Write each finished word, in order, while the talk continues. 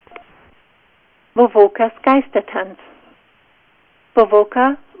Wovokas Geistertanz.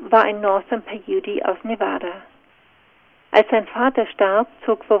 Wovoka war ein Northern Paiute aus Nevada. Als sein Vater starb,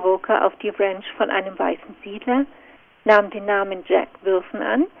 zog Wovoka auf die Ranch von einem weißen Siedler, nahm den Namen Jack Wilson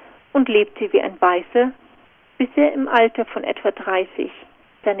an und lebte wie ein Weißer, bis er im Alter von etwa 30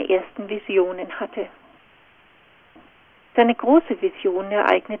 seine ersten Visionen hatte. Seine große Vision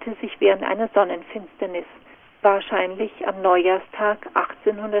ereignete sich während einer Sonnenfinsternis, wahrscheinlich am Neujahrstag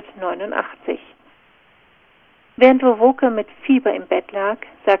 1889. Während Wovoka mit Fieber im Bett lag,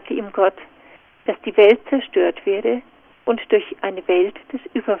 sagte ihm Gott, dass die Welt zerstört werde und durch eine Welt des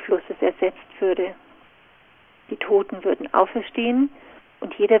Überflusses ersetzt würde. Die Toten würden auferstehen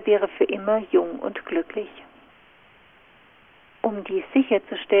und jeder wäre für immer jung und glücklich. Um dies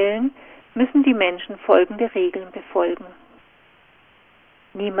sicherzustellen, müssen die Menschen folgende Regeln befolgen: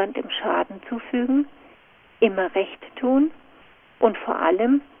 niemandem Schaden zufügen, immer Recht tun und vor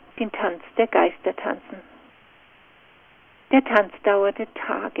allem den Tanz der Geister tanzen. Der Tanz dauerte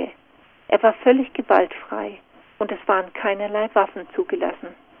Tage. Er war völlig gewaltfrei und es waren keinerlei Waffen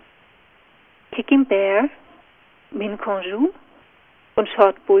zugelassen. Kicking Bear, Min Conjou und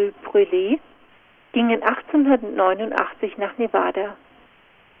Short Bull Brûlé gingen 1889 nach Nevada.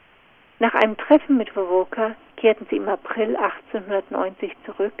 Nach einem Treffen mit Wovoka kehrten sie im April 1890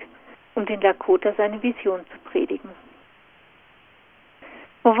 zurück, um den Lakota seine Vision zu predigen.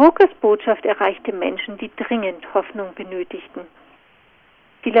 Wovokas Botschaft erreichte Menschen, die dringend Hoffnung benötigten.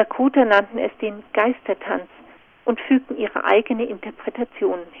 Die Lakota nannten es den Geistertanz und fügten ihre eigene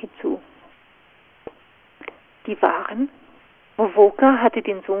Interpretation hinzu. Die waren: Wovoka hatte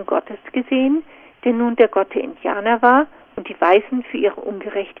den Sohn Gottes gesehen, der nun der Gott der Indianer war und die Weißen für ihre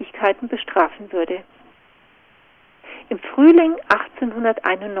Ungerechtigkeiten bestrafen würde. Im Frühling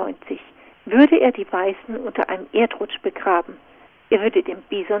 1891 würde er die Weißen unter einem Erdrutsch begraben. Er würde den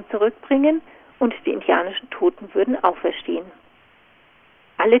Bison zurückbringen und die indianischen Toten würden auferstehen.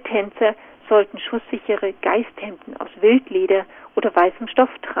 Alle Tänzer sollten schusssichere Geisthemden aus Wildleder oder weißem Stoff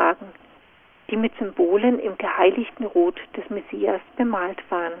tragen, die mit Symbolen im geheiligten Rot des Messias bemalt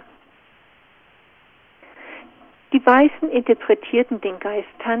waren. Die Weißen interpretierten den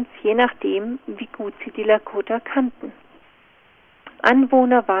Geisttanz je nachdem, wie gut sie die Lakota kannten.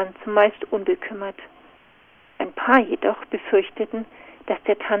 Anwohner waren zumeist unbekümmert. Ein paar jedoch befürchteten, dass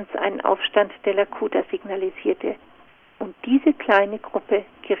der Tanz einen Aufstand der Lakota signalisierte, und diese kleine Gruppe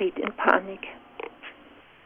geriet in Panik.